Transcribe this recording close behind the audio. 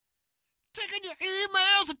Taking your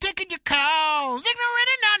emails and taking your calls. Ignorant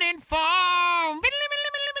and uninformed.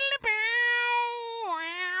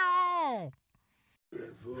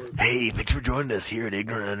 Hey, thanks for joining us here at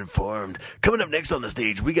Ignorant and Uninformed. Coming up next on the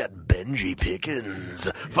stage, we got Benji Pickens,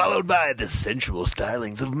 followed by the sensual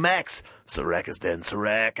stylings of Max Sarakistan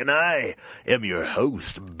Sarak, and I am your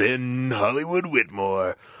host, Ben Hollywood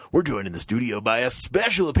Whitmore. We're joined in the studio by a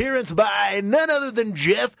special appearance by none other than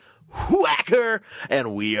Jeff Whacker,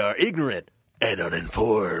 and we are Ignorant and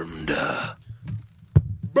Uninformed.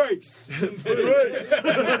 Bass.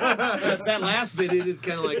 That last bit, it did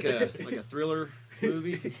kind of like a thriller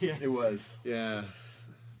movie. Yeah. It was. Yeah.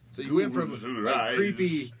 So you went from like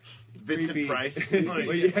creepy Vincent Price.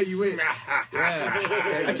 Well, yeah, you went.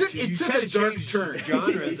 Yeah. It took a dark turn.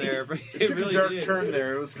 Genres there. But It took really a dark did. turn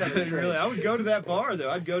there. It was kind of strange. Really, I would go to that bar though.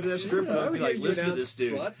 I'd go to that strip club and be like, listen to this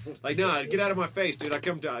dude. Sluts? Like, no, get out of my face, dude. I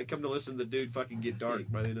come to listen to the dude fucking get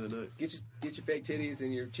dark by the end of the night. Get your fake titties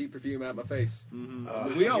and your cheap perfume out of my face.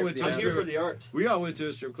 We all went to I'm a here strip. for the art. We all went to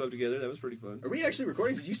a strip club together. That was pretty fun. Are we actually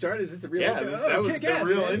recording? Did you start? Is this the real Yeah, intro? that was the kick-ass,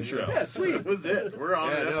 real man. intro. Yeah, sweet. That was it. We're on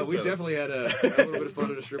Yeah, an no, episode. we definitely had a little bit of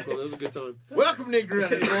fun at a strip club. It was a good time. Welcome to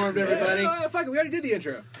Ignorant and Uninformed, everybody. Yeah, fuck it, we already did the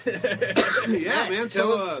intro. Yeah, man.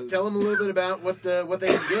 Tell So, them a little bit about what they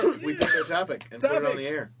can get if we pick their topic and put it on the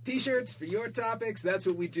air. T-shirts for your topics. That's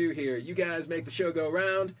what we do here. You guys make the show go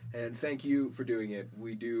round, and thank you for doing it.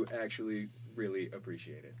 We do actually really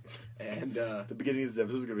appreciate it. And The beginning of this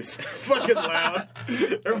episode is going to be so fucking loud.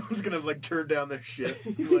 Everyone's going to like turn down their shit.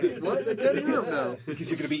 Like, what? I can't hear them now. because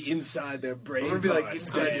you're going to be inside their brain. I'm going to be like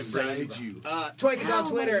pods. inside you. Twike us on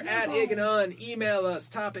Twitter at Iganon. Email us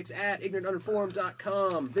topics at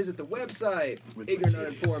ignorantuninformed.com. Visit the website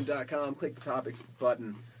ignorantuninformed.com. Click the topics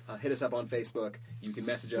button. Hit us up on Facebook. You can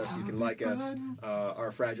message us. You can like us.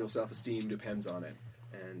 Our fragile self-esteem depends on it.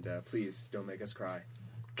 And please don't make us cry.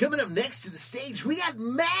 Coming up next to the stage, we got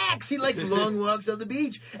Max. He likes long walks on the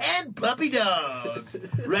beach and puppy dogs.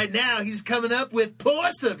 Right now, he's coming up with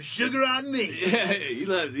Pour Some Sugar on Me. Yeah, he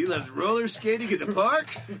loves roller skating in the park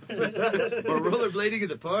or rollerblading in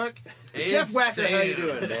the park. And Jeff Whacker, how you sand.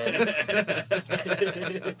 doing, man?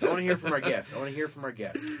 I want to hear from our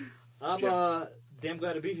guests. I'm damn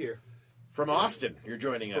glad to be here. From Austin, you're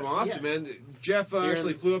joining us. From Austin, Yes. man. Jeff Here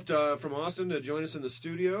actually in- flew up from Austin to join us in the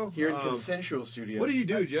studio. Here in Consensual Studio. What do you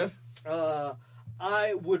do, Jeff?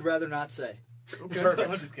 I would rather not say. Okay. Perfect.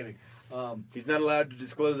 I'm just kidding. He's not allowed to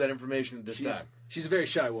disclose that information at this She's a very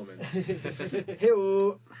shy woman. time.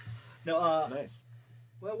 Hey-o. No, Nice.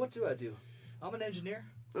 well, what do I do? I'm an engineer.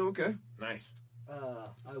 Oh, okay. Nice.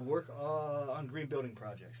 I work on green building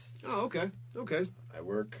projects, Oh, okay. Okay. I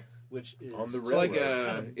work which is on the So like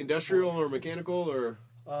railroad. industrial or mechanical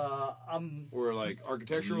I'm or like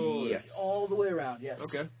architectural? Yes. all the way around.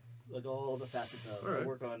 Yes. Okay. Like all the facets of. All right. I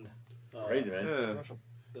work on Crazy, man. Yeah. commercial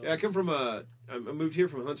buildings. Yeah, I come from I moved here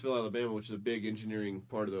from Huntsville, Alabama, which is a big engineering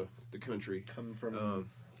part of the country. Come from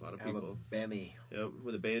A lot of people. Alabama. Yep,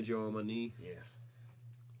 with a banjo on my knee. Yes.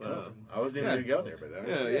 Uh, I wasn't even going to go there, but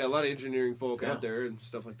yeah, a lot of engineering folk Yeah. out there and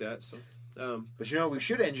stuff like that. So, But you know, we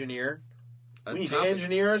should engineer. a We need topic. to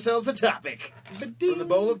engineer ourselves a topic. From the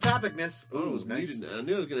bowl of topicness. Oh, it was nice. muted. I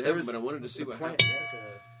knew it was going to There happen, was but I wanted to see the what plant. happened. It's like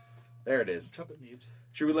a There it is. trumpet mute.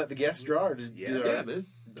 Should we let the guests draw, or just do Yeah, our- man.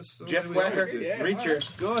 That's the Jeff way we always Whacker, do. Yeah. reach your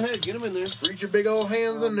Go ahead, get him in there. reach your big old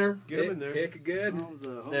hands in there. Get him in there. Pick a good.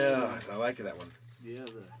 Yeah, I like that one. Yeah,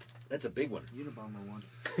 the That's a big one. Unabomber one.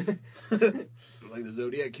 Like the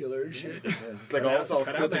Zodiac Killer and shit. It's like all it's all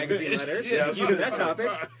Cut out clipped magazine together. letters. Yeah, You know that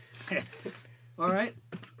topic. All right.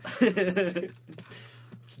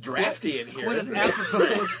 It's drafty in here. What is isn't it?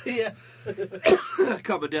 apropos? Yeah. I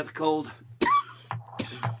caught my death cold.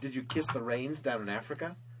 Did you kiss the rains down in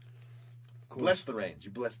Africa? Bless the rains.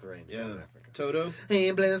 You bless the rains down in Africa. Toto.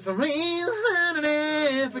 Hey, bless the rains down in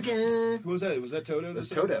Africa. Who was that? Was that Toto? That's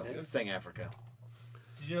this song? Toto. Yeah. Sang Africa.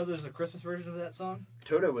 Did you know there's a Christmas version of that song?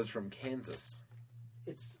 Toto was from Kansas.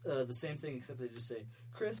 It's the same thing, except they just say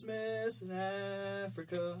Christmas in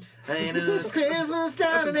Africa. I know it's Christmas That's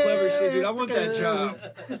down some in clever shit, dude. I want that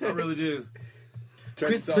Africa. job. I really do.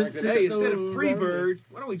 Turn the songs into Hey, instead of free bird,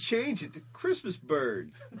 why don't we change it to Christmas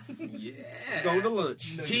bird? Yeah. Going to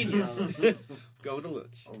lunch. Genius. Going to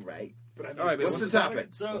lunch. All right. All right, man. What's the topic?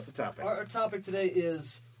 So, What's the topic? Our topic today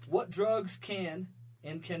is what drugs can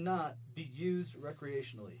and cannot be used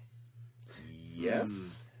recreationally.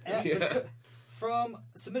 Yes. At Yeah.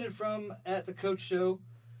 submitted from at the Coach Show.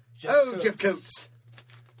 Jeff Jeff Coates.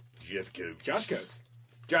 Jeff Coates. Josh Coates.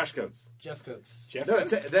 Josh Coates. Jeff Coates. Jeff No,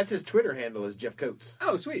 Coates? that's his Twitter handle is Jeff Coates.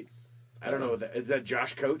 Oh, sweet. I don't know what that is. That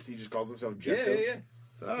Josh Coates? He just calls himself Jeff Yeah, Coates. yeah,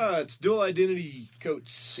 It's dual identity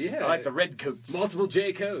coats. Yeah. I like the red coats. Multiple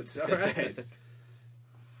J coats. All right.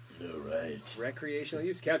 All right. Recreational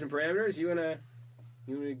use. Captain Parameters, you wanna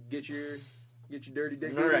get your dirty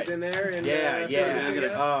dick All right. in there and Yeah, sort yeah. this thing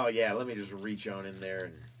out? Oh, yeah. Let me just reach on in there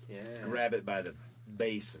and Yeah. grab it by the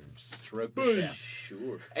base and stroke the shaft.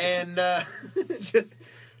 Sure. And just,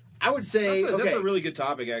 I would say, That's a really good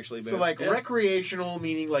topic, actually. so Man. like Yeah. recreational,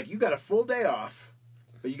 meaning like you got a full day off,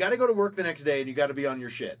 but you got to go to work the next day and you got to be on your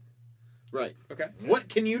shit. Right. Okay. What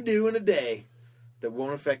can you do in a day that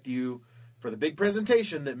won't affect you for the big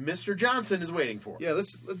presentation that Mr. Johnson is waiting for? Yeah,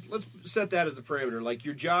 let's set that as a parameter. Like,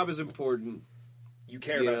 your job is important. You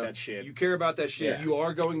care you about know, that shit. You care about that shit. Yeah. You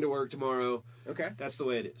are going to work tomorrow. Okay. That's the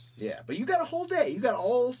way it is. Yeah, but you got a whole day. You got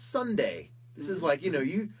all Sunday. This is like,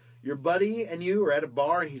 your buddy and you are at a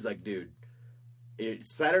bar, and he's like, dude, it's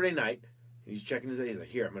Saturday night. He's checking his. He's like,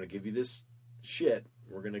 here, I'm going to give you this shit.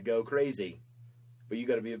 We're going to go crazy, but you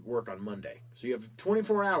got to be at work on Monday. So you have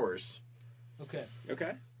 24 hours. Okay.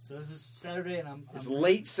 Okay. So this is Saturday, and I'm It's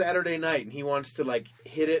late Saturday night, and he wants to like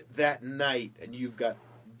hit it that night, and you've got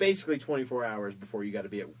basically 24 hours before you got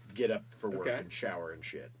to get up for work Okay. and shower and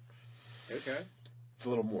shit. Okay. It's a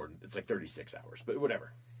little more. It's like 36 hours, but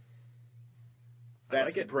whatever. I That's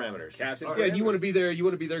like the it. parameters. Captain. Yeah, and you want to Parameters. be there. You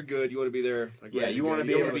want to be there good. You want to be there. Like, Yeah, ready you to wanna go.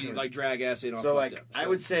 be You able don't want to- to be like drag ass in. All So fucked like, up. I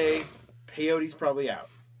would say peyote's probably out,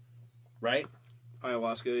 right?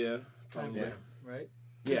 ayahuasca. Yeah. time Yeah. frame, right?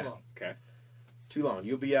 Too Yeah, long. Okay. too long.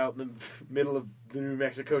 You'll be out in the middle of the New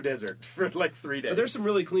Mexico desert for like 3 days. But there's some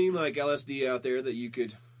really clean like LSD out there that you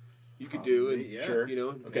could do and yeah. Sure. you know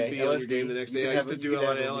Okay, and be on your LSD. game the next You day. can I used have to a- do you a can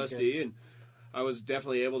lot of have a LSD and I was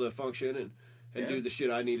definitely able to function and Yeah. do the shit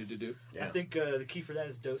I needed to do. Yeah. I think the key for that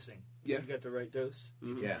is dosing. Yeah. If you got the right dose,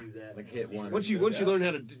 you can Yeah. do that. Like hit one. Once you learn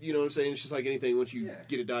how to, you know what I'm saying, it's just like anything. Once you Yeah.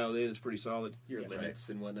 get it dialed in, it's pretty solid. Your Yeah, limits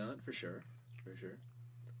and whatnot, for sure. For sure.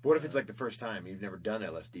 But what if it's like the first time you've never done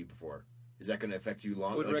LSD before? Is that going to affect you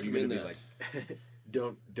long? Wouldn't like, you're gonna recommend be like,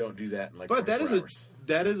 don't do that in like. But that 24 is hours.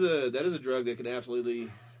 that is a drug that can absolutely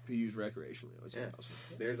be used recreationally. I would say. Yeah.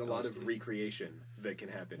 Also. There's a lot of recreation that can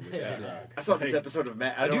happen with that drug. I saw this episode of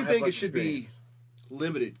Matt. I don't do have think much it should be experience.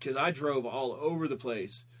 limited because I drove all over the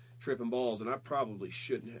place tripping balls, and I probably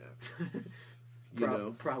shouldn't have. You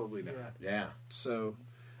know, Probably not. Yeah. so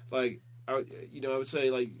like I would say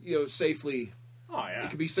like safely. Oh, yeah. It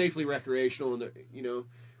could be safely recreational, and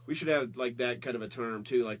we should have like that kind of a term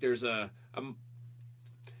too. Like there's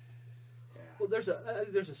Well, there's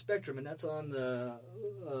a spectrum, and that's on the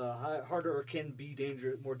harder or can be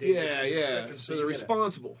more dangerous. yeah. spectrum, So you the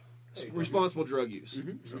gotta- responsible drug use.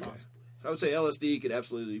 Responsible. I would say LSD could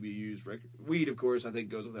absolutely be used. Weed, of course, I think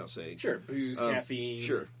goes without saying. Sure. Booze, caffeine.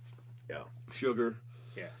 Sure. Yeah. Sugar.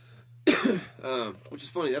 Yeah. Which is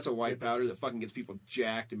funny. That's a white powder that fucking gets people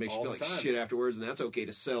jacked and makes you All feel the like time. shit afterwards, and that's okay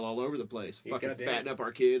to sell all over the place. Yeah, Fucking goddamn. fatten up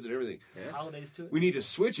our kids and everything. Holidays to it. We need to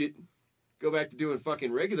switch it. Go back to doing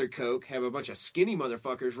fucking regular coke. Have a bunch of skinny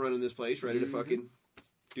motherfuckers running this place, ready to fucking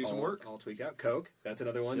do some work All tweaked out. Coke. That's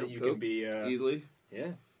another one that you Coke, can be. easily.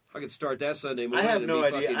 Yeah. I could start that Sunday morning. have and no be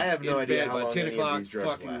idea- fucking I have no in idea bed how by long 10 any of o'clock, these drugs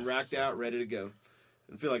fucking last, racked so. out, ready to go.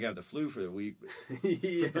 I feel like I have the flu for the week. But,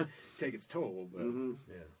 Yeah. Take its toll, but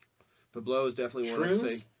Yeah. but blow is definitely one I'd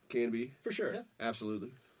Shrooms? say can be. for sure. Yeah.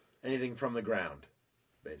 Absolutely. Anything from the ground,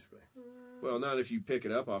 basically. Well, not if you pick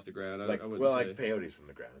it up off the ground. Like I wouldn't well, say. like peyote's from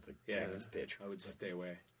the ground. It's like Yeah. cactus pitch. I would stay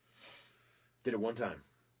away. Did it one time.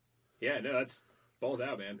 Yeah, no, that's balls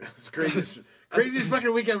out, man. It's craziest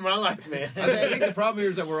fucking weekend of my life, man. I think the problem here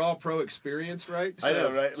is that we're all pro experience, right? I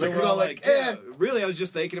know, right? So Like, we're all like, eh. really, I was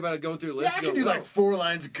just thinking about it, going through a Yeah, list. I and can go, do like no. 4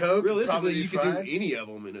 lines of coke. Realistically, probably you could do 5. any of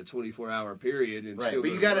them in a 24-hour period. And Right, still but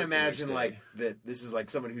go you to got to work the next imagine day. like that. This is like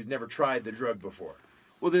someone who's never tried the drug before.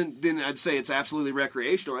 Well, then I'd say it's absolutely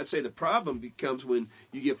recreational. I'd say the problem becomes when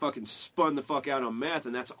you get fucking spun the fuck out on meth,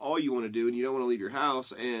 and that's all you want to do, and you don't want to leave your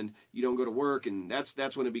house, and you don't go to work, and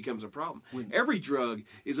that's when it becomes a problem. Every drug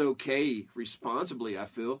is okay responsibly, I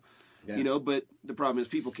feel, Yeah. but the problem is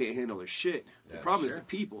people can't handle their shit. The Yeah, problem sure. is the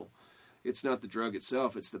people. It's not the drug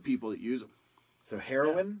itself; it's the people that use them. So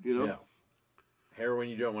heroin, You know? no. Heroin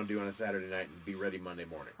you don't want to do on a Saturday night and be ready Monday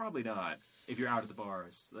morning. Probably not. If you're out at the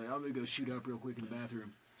bars, like I'm gonna go shoot up real quick in the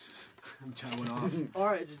bathroom. I'm towing off. All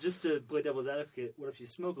right, just to play devil's advocate, what if you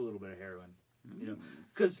smoke a little bit of heroin?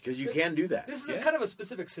 Because Because you can do that. this is kind of a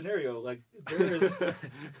specific scenario. Like there is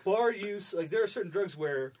bar use. Like there are certain drugs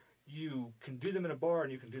where you can do them in a bar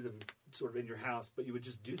and you can do them sort of in your house, but you would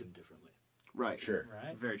just do them differently, Right. Sure.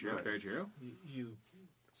 right? Very true. Very true. You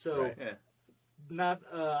so Right. Yeah. not.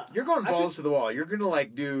 You're going I balls to the wall. You're going to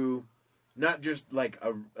like do not just like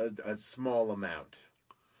a small amount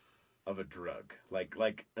of a drug, like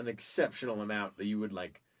an exceptional amount that you would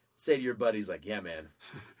like say to your buddies, like, yeah, man,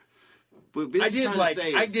 But I did like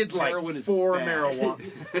heroin is 4 bad.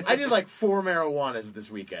 marijuana. I did like 4 marijuanas this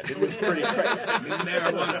weekend. It was pretty crazy.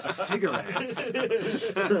 Marijuana cigarettes.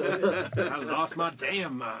 I lost my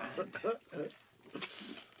damn mind.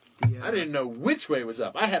 I didn't know which way was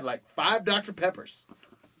up. I had like 5 Dr. Peppers.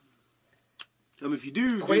 If you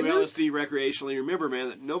do Quaaludes? LSD recreationally, remember, man,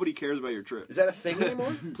 that nobody cares about your trip. Is that a thing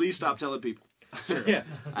anymore? Please stop telling people. Yeah,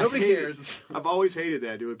 I nobody hate cares. it. I've always hated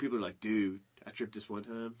that, dude. People are like, dude, I tripped this one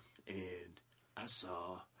time, and I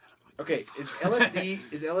saw... Okay, is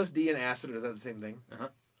LSD and acid, is that the same thing? Uh-huh.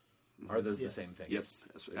 Are those the same things? Yes,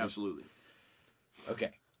 absolutely. Okay.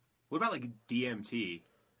 What about like DMT?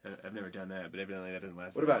 I've never done that, but evidently that doesn't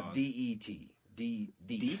last. What very about long. DET? DEET?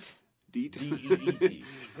 Deet? DEET.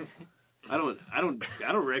 I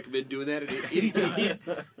don't recommend doing that at any time.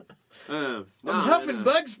 I'm huffing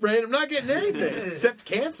bug spray and I'm not getting anything except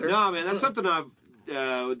cancer. No, man, that's something I've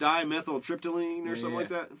dimethyltryptamine or something like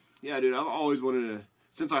that. Yeah, dude, I've always wanted to.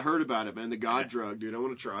 Since I heard about it, man, the God drug, dude, I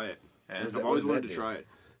want to try it. Yeah. I've always wanted to try it.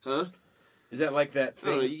 Huh? Is that like that I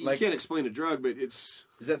don't know, thing? you Like, can't explain a drug, but it's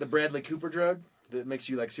is that the Bradley Cooper drug that makes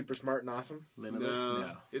you like super smart and awesome? Limitless?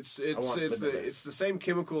 No. It's want Limitless. it's the same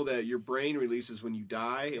chemical that your brain releases when you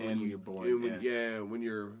die and when when you're born, and when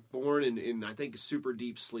you're born in I think super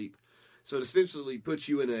deep sleep. So it essentially puts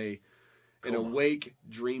you in an awake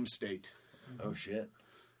dream state. Oh shit!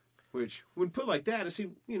 Which, when put like that, it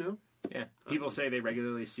seems, Yeah. People say they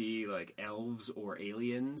regularly see like elves or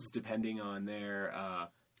aliens depending on their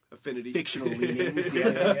affinity. fictional leanings.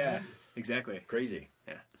 Yeah. Exactly. Crazy.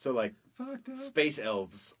 Yeah. So like Fucked up. space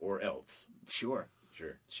elves or elves? Sure.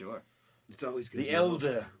 Sure. It's always good. The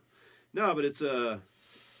elder. No, but it's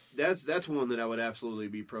that's one that I would absolutely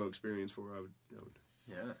be pro experience for. I would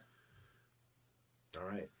Yeah. All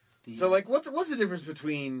right. So like, what's the difference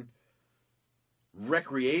between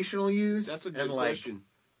recreational use That's a and good like question.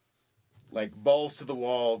 like balls to the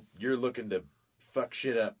wall? You're looking to fuck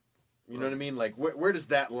shit up. You know what I mean? Like, where does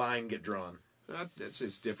that line get drawn?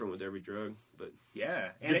 It's different with every drug, but Yeah.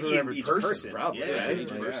 It's different for every each person, probably. Yeah. Yeah, each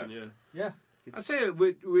person, yeah. Yeah. I'd say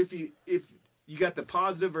if you got the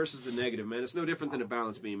positive versus the negative, man, it's no different than a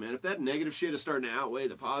balance beam, man. If that negative shit is starting to outweigh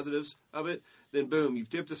the positives of it, then boom, you've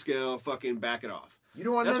tipped the scale. Fucking back it off. You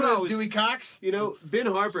don't want That's none of what I those was- Dewey Cox? Ben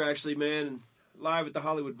Harper actually, man, live at the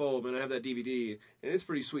Hollywood Bowl, man, I have that DVD, and it's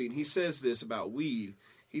pretty sweet. And he says this about weed.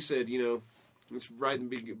 He said, it's right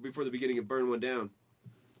before the beginning of Burn One Down,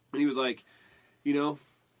 and he was like, if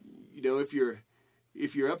you're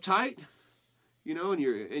uptight,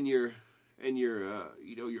 and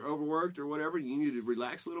you're overworked or whatever, you need to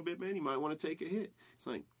relax a little bit, man. You might want to take a hit. It's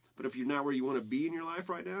like, but if you're not where you want to be in your life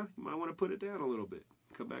right now, you might want to put it down a little bit.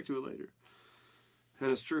 Come back to it later. And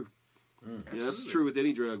it's true. That's true with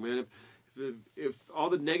any drug, man. If all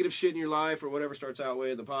the negative shit in your life or whatever starts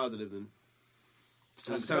outweighing the positive, then It's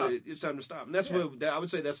time to stop. it's time to stop. And that's what I would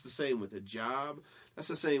say. That's the same with a job. That's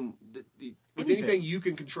the same with Anything. anything you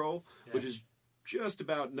can control, which is just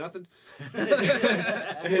about nothing,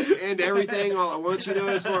 and everything all at once.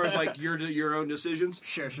 As far as like your own decisions.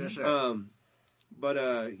 Sure. But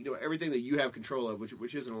everything that you have control of,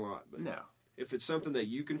 which isn't a lot. But No. if it's something that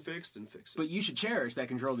you can fix, then fix it. But you should cherish that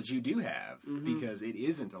control that you do have because it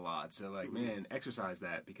isn't a lot. So, like, man, exercise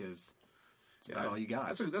that because it's about all you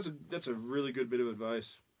got. That's a really good bit of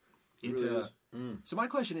advice. It's really So my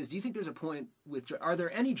question is, do you think there's a point with... Are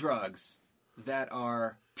there any drugs that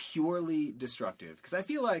are purely destructive? Because I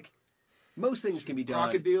feel like most things can be done...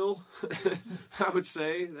 Crocodile, I would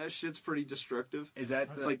say that shit's pretty destructive. Is that...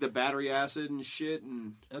 It's like the battery acid and shit,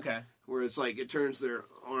 and Okay. where it's like it turns their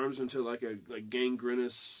arms into like a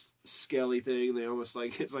gangrenous skelly thing. They almost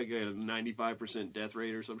it's like a 95% death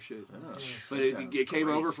rate or some shit. Oh, But that it sounds came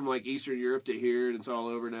great. over from like Eastern Europe to here, and it's all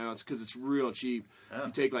over now. It's because it's real cheap. Oh.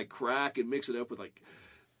 You take like crack and mix it up with like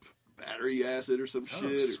battery acid or some Oh,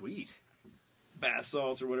 shit, or sweet. bath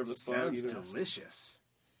salts or whatever the Sounds fuck. delicious.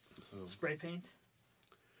 Spray paint.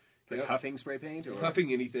 Like Yep. huffing spray paint? Or...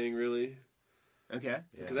 Huffing anything really, Okay.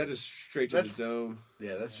 because that is straight to That's- the dome.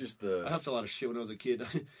 Yeah, that's just I the. huffed a lot of shit when I was a kid.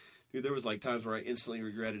 Dude, there was like times where I instantly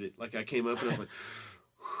regretted it. Like I came up and I was like,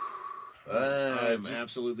 I'm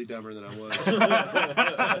absolutely dumber than I was.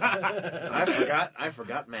 I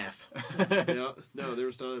forgot math. Yeah, no, there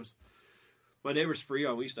was times. My neighbor's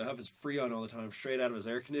Freon. We used to huff his Freon all the time, straight out of his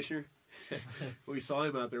air conditioner. We saw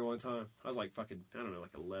him out there one time. I was like fucking, I don't know,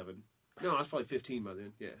 like 11. No, I was probably 15 by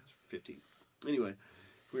then. Yeah, I was 15. Anyway,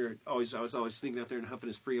 I was always sneaking out there and huffing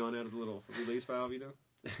his Freon out of the little release valve,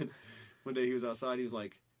 And one day he was outside. He was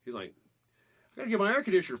like, Gotta get my air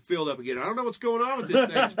conditioner filled up again. I don't know what's going on with this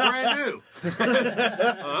thing. It's brand new.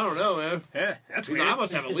 I don't know, man. Yeah, that's I weird.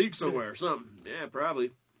 must have a leak somewhere or something. Yeah,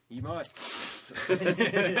 probably. You must. I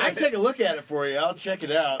can take a look at it for you. I'll check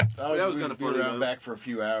it out. That was be kinda funny, around though. back for a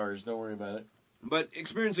few hours. Don't worry about it. But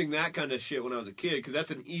experiencing that kind of shit when I was a kid, because that's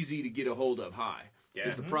an easy to get a hold of high. Yeah.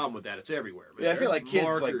 Is the problem with that. It's everywhere. Man. Yeah, I feel like kids,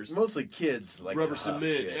 Markers, like mostly kids, like rubber to huff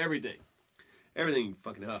cement, shit. everything. Everything you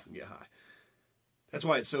fucking huff and get high. That's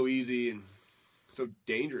why it's so easy and so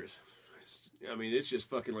dangerous. I mean, it's just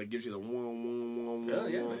fucking like gives you the Oh,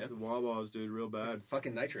 yeah, man. the wah-wahs, dude, real bad.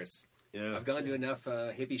 Fucking nitrous. Yeah. I've gone to enough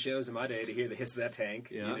hippie shows in my day to hear the hiss of that tank.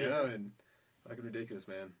 Yeah. You know, and fucking ridiculous,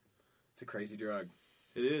 man. It's a crazy drug.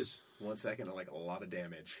 It is. 1 second and like a lot of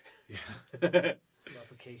damage.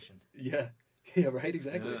 Suffocation. Yeah. Yeah, right,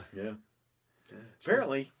 exactly. Yeah. Yeah.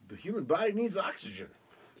 Apparently, the human body needs oxygen.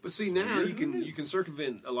 But see, now you can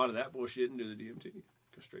circumvent a lot of that bullshit and do the DMT.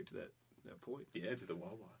 Go straight to that point. Yeah, to the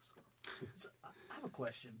Wawas. So, I have a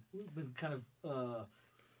question. We've been kind of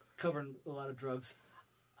covering a lot of drugs.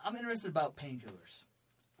 I'm interested about painkillers.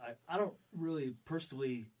 I don't really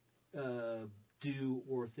personally do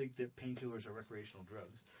or think that painkillers are recreational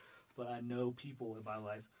drugs, but I know people in my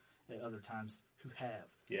life at other times who have.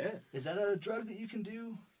 Yeah. Is that a drug that you can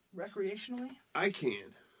do recreationally? I can.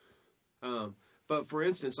 But for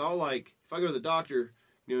instance, I'll like, if I go to the doctor,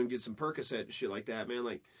 you know, and get some Percocet and shit like that, man,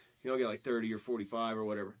 like, you know, I'll get like 30 or 45 or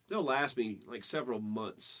whatever. They'll last me like several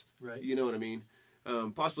months. Right. You know what I mean?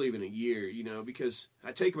 Possibly even a year, you know, because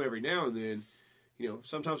I take them every now and then, you know,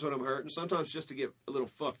 sometimes when I'm hurting, sometimes just to get a little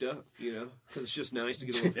fucked up, you know, because it's just nice to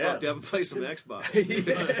get a little fucked up and play some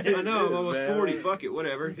Xbox. I know, I'm almost 40, fuck it,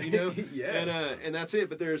 whatever, you know? Yeah. And that's it,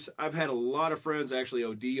 but I've had a lot of friends actually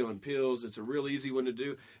OD on pills. It's a real easy one to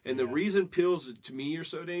do. And the reason pills to me are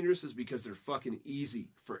so dangerous is because they're fucking easy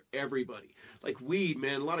for everybody. Like weed,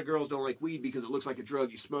 man, a lot of girls don't like weed because it looks like a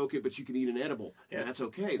drug. You smoke it, but you can eat an edible, and that's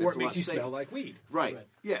okay. That's Or a it makes lot you safer. smell like weed. Right.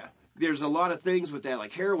 Yeah. There's a lot of things with that.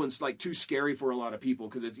 Like heroin's like too scary for a lot of people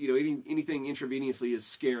because you know anything intravenously is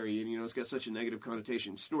scary, and you know it's got such a negative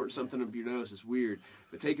connotation. Snorting something up your nose is weird,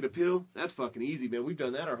 but taking a pill, that's fucking easy, man. We've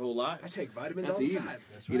done that our whole lives. I take vitamins That's all the easy. time.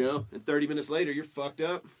 You know, and 30 minutes later you're fucked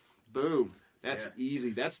up. Boom. That's Yeah.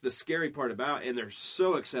 easy. That's the scary part about it, and they're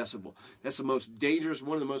so accessible. That's the most dangerous,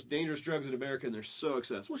 one of the most dangerous drugs in America, and they're so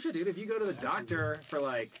accessible. Well, shit, dude. If you go to the doctor for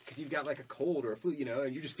like, because you've got like a cold or a flu, you know,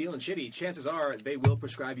 and you're just feeling shitty, chances are they will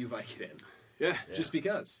prescribe you Vicodin. Yeah. Just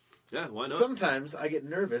because. Yeah, why not? Sometimes I get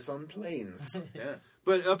nervous on planes. Yeah.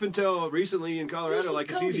 But up until recently in Where's Colorado, the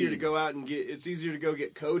like it's easier to codeine? go out and it's easier to go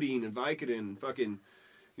get codeine and Vicodin and fucking,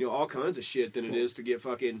 you know, all kinds of shit than it is to get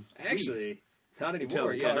fucking weed. Actually, not Until-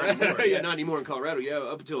 anymore. yeah, not anymore. Yeah, not anymore in Colorado. Yeah,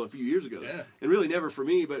 up until a few years ago. Yeah. And really never for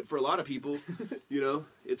me, but for a lot of people, you know,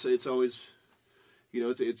 it's always, you know,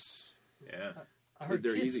 it's Yeah. I heard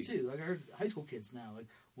They're kids easy. too. Like I heard high school kids now. Like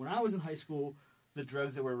when I was in high school, the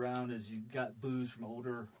drugs that were around is you got booze from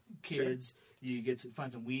older kids. You get to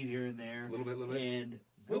find some weed here and there. Little bit. And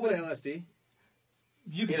A little bit of LSD.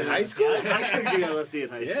 you can In do high it. school? I could do LSD in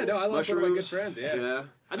high school. Yeah, no, I lost one of my good mushrooms. friends. Yeah. Yeah.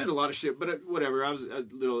 I did a lot of shit, but whatever. I was a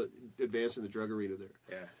little advanced in the drug arena there.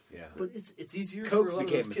 Yeah. Yeah. But it's easier for Coke a lot of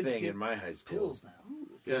became those a kids to thing get in my high school. pills now.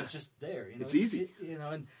 'Cause Yeah. it's just there. You know, It's easy. You know,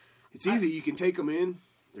 and It's easy. You can take them in.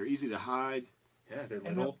 They're easy to hide. Yeah, they're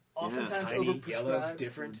and little, oftentimes tiny, yellow, overprescribed.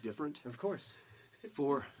 different. Different. Of course.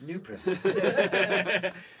 For New print.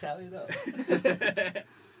 Tally it up.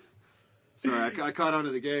 sorry, I caught on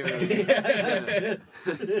to the game.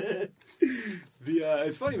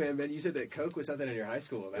 It's funny, man. You said that Coke was something in your high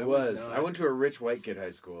school. That It was. not- I went to a rich white kid high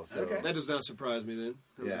school, so Okay. That does not surprise me then.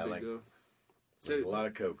 That was Yeah, a big like- deal. So a lot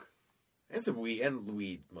of Coke. And some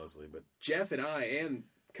weed, mostly, but Jeff and I and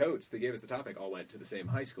Coates, that gave us the topic, all went to the same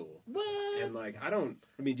high school. What? And like, do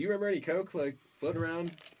you remember any Coke like floating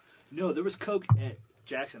around? No, there was Coke at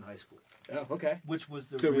Jackson High School, Oh, okay. which was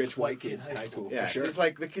the, The rich white kids high school. yeah, sure. it's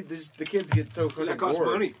like the kids get so fucking That costs bored.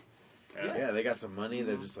 money. Yeah, they got some money.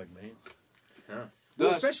 They're just like, man. Well,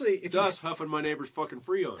 Thus- especially if Thus, huffing my neighbor's fucking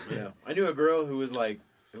Freon. Yeah, I knew a girl who was like,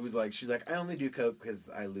 she's like, I only do Coke because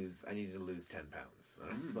I need to lose 10 pounds. And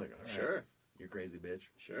I was just like, all right, Sure. you're crazy, bitch.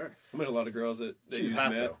 Sure. I met a lot of girls that She was use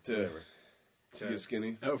hot meth though. to Whatever. get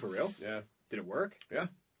skinny. Oh, for real? Yeah. Did it work? Yeah.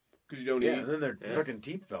 Because you don't Yeah, eat. and then their Yeah. fucking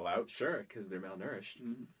teeth fell out. Sure, because they're malnourished.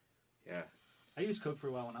 Yeah. I used Coke for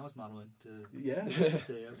a while when I was modeling to Yeah.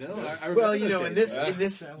 stay up. No, I Well, remember you know, those in days, this man. in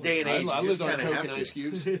this day and age, I you lived just on kind of Coke have and to. ice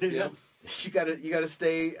cubes. Yeah. You gotta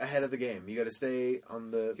stay ahead of the game. You gotta stay on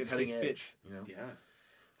the Gotta cutting stay edge. fit. You know, Yeah.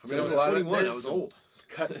 I mean, I was a lot of- 21. I there's was some old.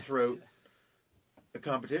 cutthroat the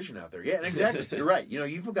competition out there. Yeah, and exactly. You're right. You know,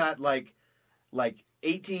 you've got like like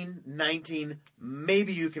 18, 19,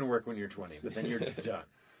 maybe you can work when you're 20, but then you're done.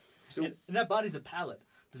 So, and that body's a palette.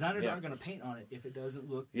 Designers Yeah. aren't going to paint on it if it doesn't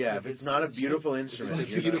look. Yeah, like if it's not a beautiful instrument, It's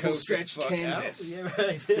a you're beautiful like, stretched canvas. Yeah,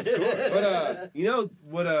 right. But you know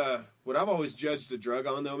what I've always judged a drug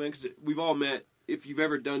on though, man, because we've all met. If you've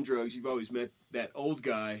ever done drugs, you've always met that old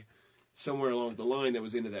guy somewhere along the line that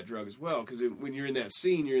was into that drug as well. Because when you're in that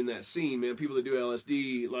scene, man. People that do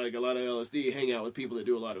LSD, like a lot of LSD, hang out with people that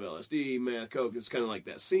do a lot of LSD, meth, coke. It's kind of like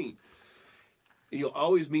that scene. And you'll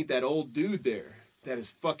always meet that old dude there that is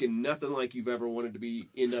fucking nothing like you've ever wanted to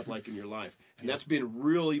end up like in your life. And that's been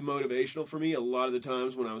really motivational for me a lot of the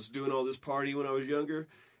times when I was doing all this party when I was younger.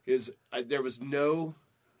 There was no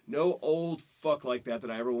old fuck like that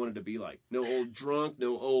I ever wanted to be like. No old drunk,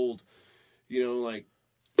 no old, like,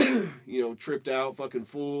 tripped out, fucking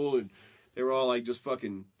fool, and they were all like just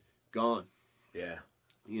fucking gone. yeah.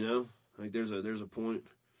 Like there's a point,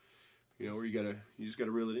 where you just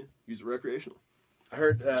gotta reel it in, use it recreational. I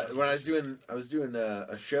heard when I was doing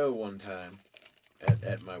a show one time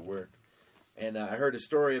at my work, and I heard a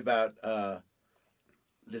story about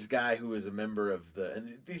this guy who was a member of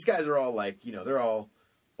and these guys are all like, they're all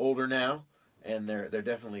older now, and they're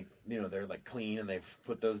definitely, they're like clean and they've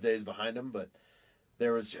put those days behind them, but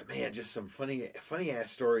there was just some funny ass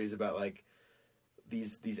stories about like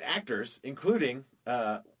these actors, including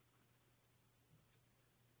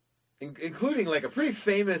like a pretty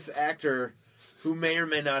famous actor who may or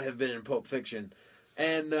may not have been in Pulp Fiction,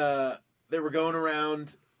 and they were going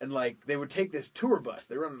around and like they would take this tour bus.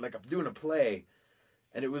 They were on, like doing a play,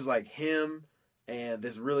 and it was like him and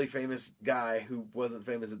this really famous guy who wasn't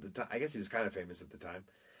famous at the time. I guess he was kind of famous at the time,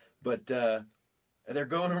 but and they're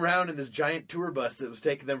going around in this giant tour bus that was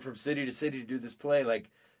taking them from city to city to do this play, like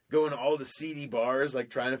going to all the seedy bars, like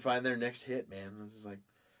trying to find their next hit. Man, I was just like,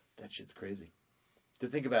 that shit's crazy. To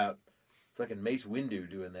think about fucking Mace Windu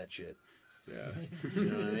doing that shit. Yeah. You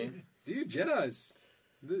know what I mean? Dude, Jedis.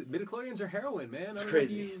 The midichlorians are heroin, man. It's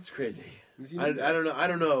crazy. It's crazy. I don't know. I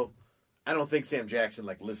don't know. I don't think Sam Jackson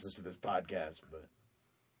like listens to this podcast, but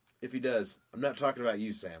if he does, I'm not talking about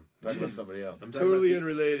you, Sam. I'm talking about somebody else. I'm totally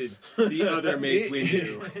unrelated. The other Mace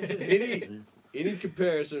Windu. Any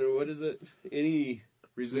comparison, or what is it? Any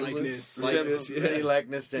resemblance? Likeness. Any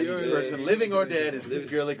likeness to any person, living or dead, is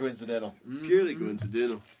purely coincidental. Purely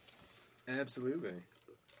coincidental. Absolutely.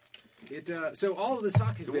 So all of this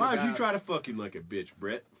talk has So been why'd about, you try to fuck him like a bitch,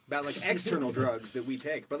 Brett? about like external drugs that we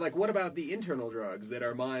take, but like what about the internal drugs that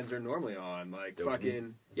our minds are normally on, like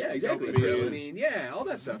fucking exactly, dopamine, all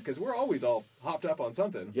that stuff, because we're always all hopped up on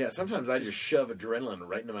something. Yeah, sometimes I just shove adrenaline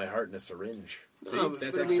right into my heart in a syringe. See, No,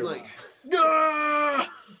 that's but I extra. mean, like,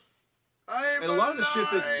 and a lot of the shit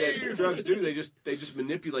that drugs do, they just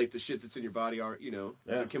manipulate the shit that's in your body,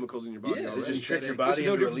 the chemicals in your body. Yeah, already. it's just trick your Which body is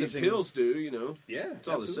no into different releasing. than pills do, Yeah, It's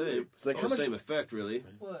all the absolutely. same. It's like, all how the much- same effect, really.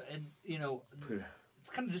 Well, and it's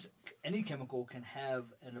kind of just any chemical can have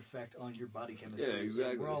an effect on your body chemistry. Yeah,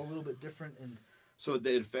 exactly. We're all a little bit different, and So it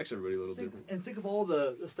affects everybody a little different. think of all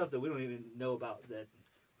the stuff that we don't even know about, that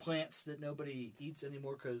plants that nobody eats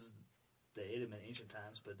anymore because they ate them in ancient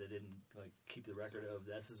times, but they didn't like keep the record of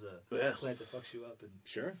this is a plant that fucks you up. And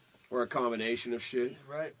Sure. Or a combination of shit.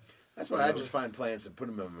 right, That's why I just find plants and put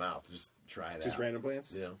them in my mouth. Just try it Just out. random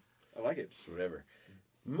plants. You know, I like it. just whatever.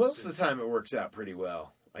 Most of the time it works out pretty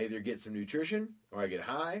well. I either get some nutrition or I get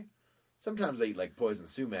high. Sometimes I eat like poison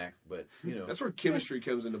sumac, but That's where chemistry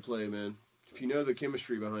comes into play, man. If you know the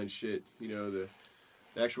chemistry behind shit, the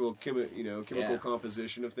actual chemical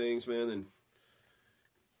composition of things, man, then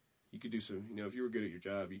you could do some. If you were good at your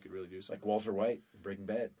job, you could really do something. like Walter White, Breaking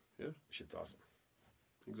Bad. Yeah. Shit's awesome.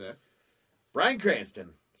 Exactly. Bryan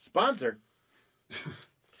Cranston, sponsor.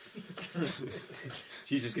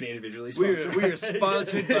 She's just gonna individually We sponsor. are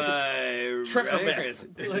sponsored by Trucker Bryan Meth.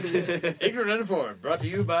 Cranston. Ignorant Uninformed, brought to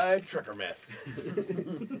you by Trucker Meth.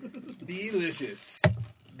 Delicious.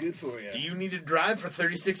 Good for you. Do you need to drive for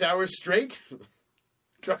 36 hours straight?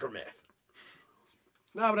 Trucker Meth.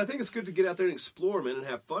 No, but I think it's good to get out there and explore, man, and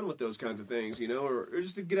have fun with those kinds of things, or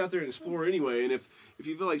just to get out there and explore anyway. And if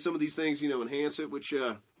you feel like some of these things, enhance it, which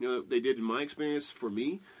they did in my experience for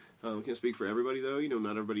me. Can't speak for everybody though.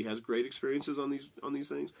 Not everybody has great experiences on these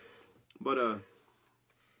things. But I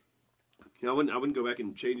wouldn't go back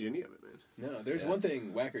and change any of it, man. No, there's one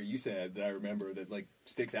thing, Whacker, you said that I remember that like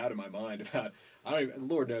sticks out in my mind about. I don't even.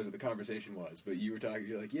 Lord knows what the conversation was, but you were talking.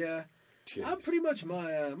 You're like, yeah. I'm pretty much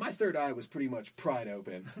my third eye was pretty much pried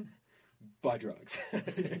open by drugs.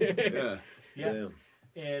 Yeah. yeah,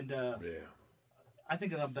 and I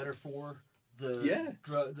think that I'm better for the Yeah.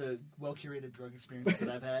 the well curated drug experiences that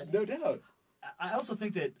I've had. No doubt. I also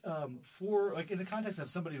think that for like in the context of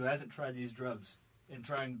somebody who hasn't tried these drugs and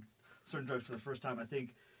trying certain drugs for the first time, I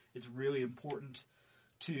think it's really important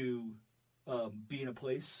to be in a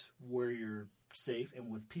place where you're safe and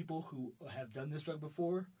with people who have done this drug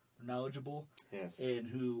before, are knowledgeable, and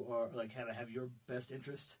who are like have your best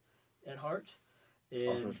interest at heart. And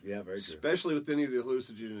Also, yeah, very true. Especially with any of the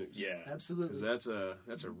hallucinogens. Yeah. absolutely. Because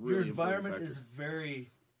that's a really Your important environment factor. is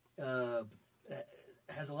very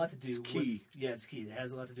has a lot to do. It's key. With, it's key. It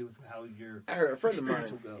has a lot to do with how your I heard a friend of mine.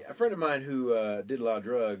 experience will go. A friend of mine who did a lot of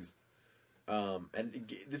drugs, and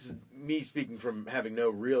this is me speaking from having no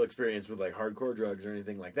real experience with like hardcore drugs or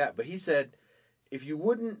anything like that. But he said, if you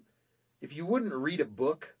wouldn't read a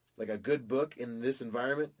book, like a good book in this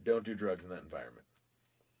environment, don't do drugs in that environment.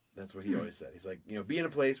 That's what he always said. He's like, be in a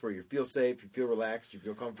place where you feel safe, you feel relaxed, you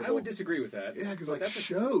feel comfortable. I would disagree with that. Yeah, because But like that's a-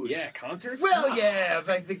 shows. Yeah, concerts. Well, yeah,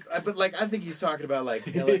 but I think he's talking about like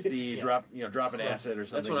LSD, dropping acid or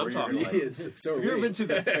something. That's what I'm where you're talking gonna, about. It's so Have you ever weird. been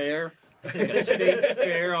to the fair? Like a state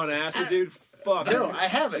fair on acid, dude? Fuck. No, I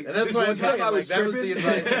haven't, and that's This why one I'm saying time I was that was the tripping.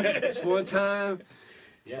 advice. This one time.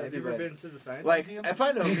 Yeah, have you ever been to the science Like, museum? if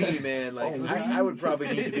I know me, man, like I would probably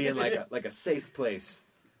need to be in like a safe place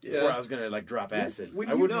before I was gonna like drop acid. When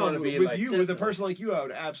I you wouldn't know, want to be with like you, with a person like you, I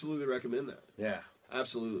would absolutely recommend that. yeah.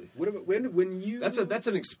 Absolutely. What about when you? That's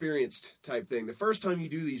an experienced type thing. The first time you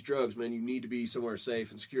do these drugs, man, you need to be somewhere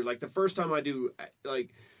safe and secure. Like the first time I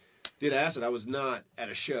did acid, I was not at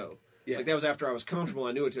a show. Yeah. Like that was after I was comfortable.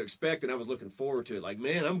 I knew what to expect, and I was looking forward to it. Like,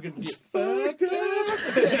 man, I'm gonna get fucked up,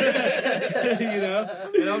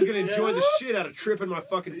 and I was gonna enjoy the shit out of tripping my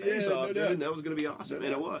fucking face Yeah, off, no dude. doubt. And that was gonna be awesome,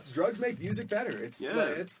 and it was. drugs make music better. It's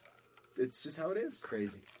Yeah. it's just how it is.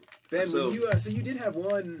 Crazy. Ben, So- when you so you did have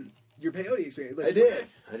your peyote experience. Like,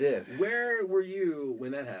 I did. Where were you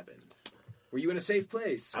when that happened? Were you in a safe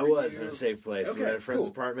place? I Were was you- in a safe place. We Okay, were at a friend's cool.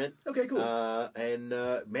 apartment. Okay, cool. And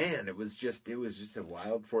man, it was just a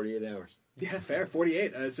wild 48 hours. Yeah, fair.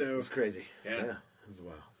 48. It So, was crazy. Yeah. It was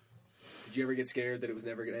wild. did you ever get scared that it was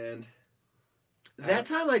never going to end? That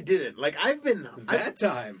time I didn't. Like I've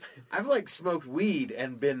Time. like smoked weed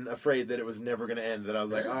and been afraid that it was never going to end. That I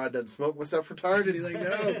was like, oh, I done smoked myself retarded. You're like,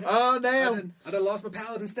 no. Oh I damn. done lost my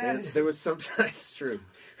paladin status. There was sometimes it's true.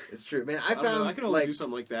 It's true, man. I I don't know, found I can only like do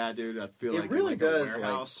something like that, dude. I feel It like really in, like does, a like-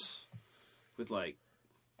 warehouse with like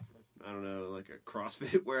I don't know, like a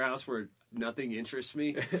CrossFit warehouse where nothing interests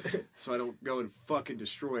me, so I don't go and fucking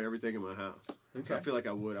destroy everything in my house. Okay. I feel like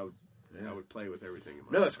I would play with everything in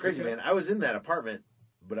my no, house. it's crazy, Okay. man. I was in that apartment,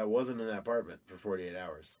 but I wasn't in that apartment for 48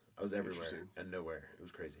 hours. I was everywhere Interesting. and nowhere. It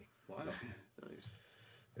was crazy. Wow. Nice.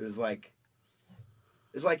 It was like,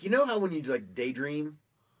 it's like, you know how when you like daydream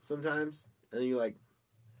sometimes, and then you like,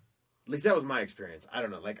 at least that was my experience. I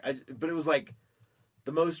don't know, but it was like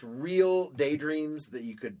the most real daydreams that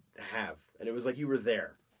you could have, and it was like you were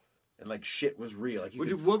there, and like shit was real. Like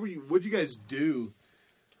What'd you guys do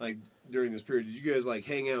like during this period? Did you guys like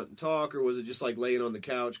hang out and talk, or was it just like laying on the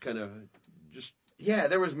couch, kind of just yeah,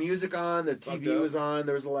 there was music on, the Fucked TV up. was on,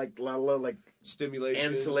 there was like a lot of like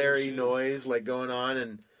stimulation, ancillary and shit? noise like going on,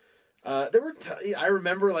 and there were. I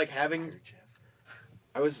remember like having.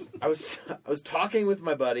 I was talking with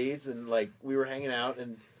my buddies and like we were hanging out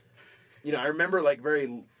and I remember like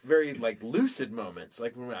very very like lucid moments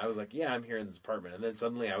like when I was like yeah I'm here in this apartment and then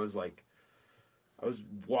suddenly I was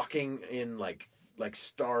walking in like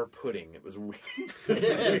star pudding. It was weird.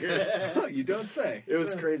 Oh, you don't say. It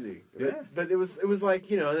was crazy. Yeah. But it was like,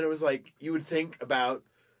 and then it was like you would think about,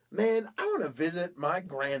 man, I want to visit my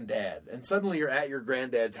granddad. And suddenly you're at your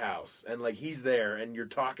granddad's house and like he's there and you're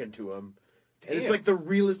talking to him. And it's Damn. like the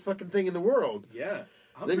realest fucking thing in the world. Yeah.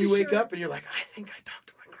 Then you wake up and you're like, I think I talked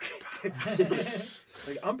to my grandpa.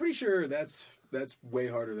 Like, I'm pretty sure that's way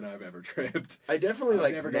harder than I've ever tripped. I definitely I've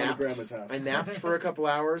like never gone to napped. grandma's house. I napped for a couple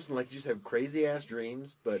hours and like you just have crazy ass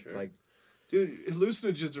dreams, but Sure. like Dude,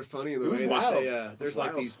 hallucinogens are funny in the It was way wild. that they, It was there's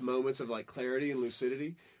like wild. these moments of like clarity and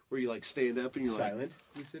lucidity where you like stand up and you're like, Silent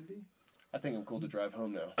lucidity. I think I'm cool to drive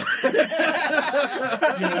home now. you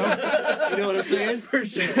know what I'm saying? For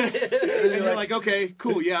sure. And you're like, okay,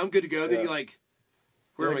 cool, yeah, I'm good to go. Then you're like,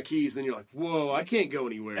 where are my keys? Then you're like, whoa, I can't go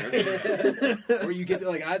anywhere. Or you get to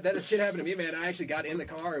that shit happened to me, man. I actually got in the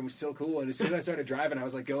car and was still cool. And as soon as I started driving, I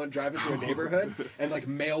was like driving through a neighborhood, and like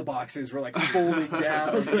mailboxes were like folding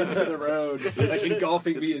down into the road, like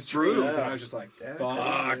engulfing me as trees. true. And I was just like, fuck.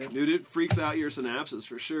 Fuck, dude, it freaks out your synapses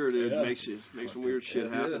for sure, dude. Yeah. Makes some weird shit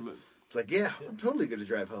Yeah. happen. But it's like, yeah, I'm totally good to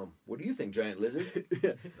drive home. What do you think, Giant Lizard?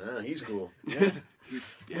 He's cool.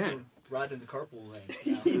 yeah, Riding in the carpool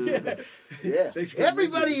lane. Now. Yeah. Thanks for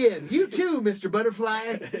Everybody in. You too, Mr.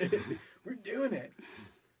 Butterfly. We're doing it.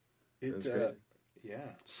 That's great. Yeah.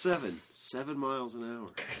 7 miles an hour.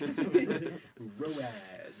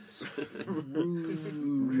 Roads. I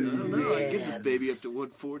don't know. I get this baby up to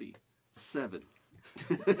 140. 7.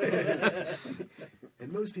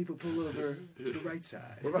 And most people pull over to the right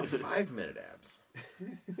side. What about 5-minute abs?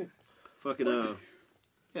 Fucking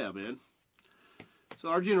yeah, man. So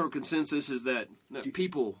our general consensus is that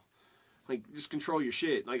people, like, just control your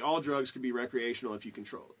shit. Like, all drugs can be recreational if you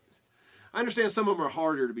control it. I understand some of them are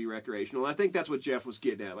harder to be recreational. I think that's what Jeff was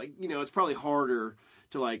getting at. Like, you know, it's probably harder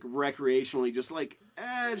to, like, recreationally just every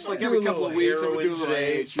couple of weeks I'm gonna do a little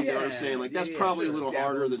H, you know what I'm saying? Like, that's probably a little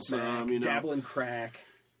harder than some, you know. Dabble in crack.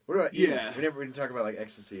 What about Yeah. We didn't talk about like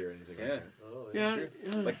ecstasy or anything like that.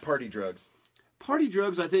 Yeah. Like party drugs. Party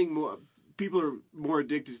drugs, I think people are more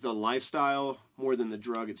addicted to the lifestyle more than the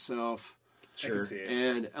drug itself. Sure.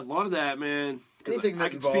 And a lot of that, man, 'cause Anything that I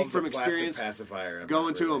can involves speak from a plastic experience, pacifier. I'm going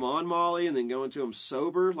not to really- them on Molly and then going to them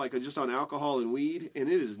sober, like just on alcohol and weed, and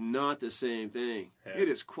it is not the same thing. Yeah. It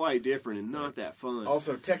is quite different and not that fun.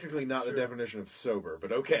 Also, technically not the definition of sober,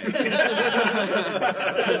 but okay.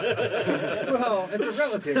 Well, it's a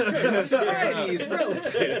relative term. Sobriety is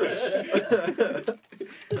relative.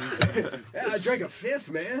 Yeah, I drank a fifth,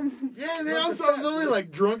 man. Yeah, man, I was only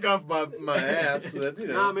like drunk off my ass. But, you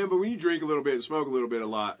know, Nah, man, but when you drink a little bit and smoke a little bit a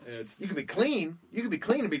lot, you can be clean. You can be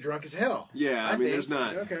clean and be drunk as hell. yeah, I mean, think. there's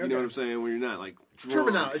not, Okay, you know what I'm saying, when you're not, like, drunk.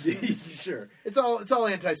 Terminology. Sure. It's all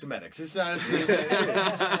anti-Semitics. It's not. It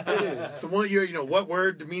is. So what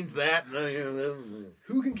word means that?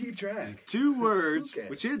 Who can keep track? 2 words, Okay.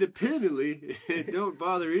 which independently don't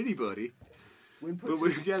bother anybody, When put but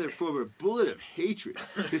when together form a bullet of hatred.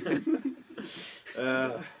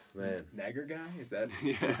 Man, Nagger guy? Is that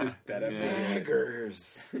Yeah. that episode?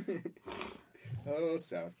 daggers. Oh,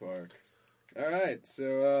 South Park. All right,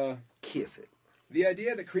 so Kiff it. the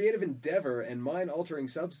idea that creative endeavor and mind-altering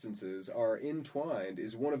substances are entwined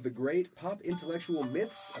is one of the great pop intellectual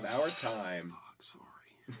myths of our time. Sorry.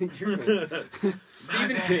 You're cool.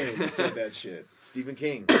 Stephen King said that shit. Stephen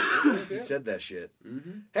King. He said that shit.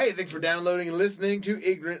 Mm-hmm. Hey, thanks for downloading and listening to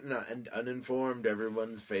Ignorant and Uninformed,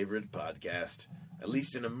 everyone's favorite podcast. At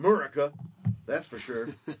least in America. That's for sure.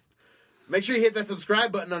 Make sure you hit that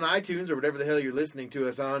subscribe button on iTunes or whatever the hell you're listening to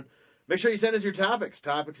us on. Make sure you send us your topics.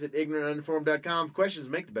 Topics at ignorantanduninformed.com. Questions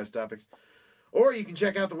make the best topics. Or you can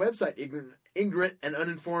check out the website,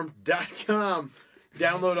 ignorantanduninformed.com.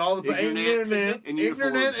 Download all the Ignorant and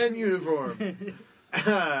uniform. Ignorant and uniform.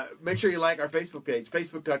 Make sure you like our Facebook page,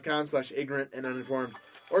 facebook.com/ignorantanduninformed,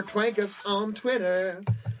 or twank us on Twitter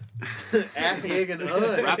at Ig and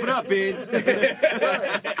Un. Wrap it up, Ben.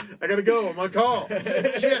 I gotta go. I'm on call.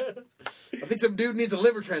 Shit. I think some dude needs a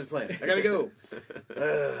liver transplant. I gotta go.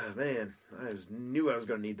 Man, I knew I was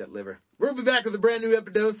gonna need that liver. We'll be back with a brand new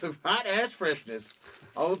episode of Hot Ass Freshness,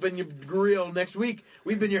 all up in your grill next week.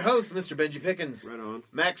 We've been your hosts, Mr. Benji Pickens, Right on.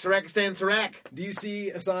 Max Sarakistan Sarak, Do you see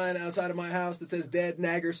a sign outside of my house that says Dead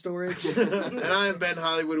Nagger Storage? and I am Ben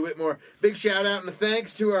Hollywood Whitmore. Big shout out and a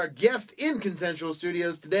thanks to our guest in Consensual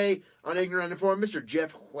Studios today on Ignorant Uninformed, Mr.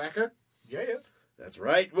 Jeff Whacker. Yeah. That's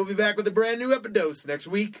right. We'll be back with a brand new episode next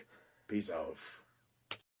week. Peace off.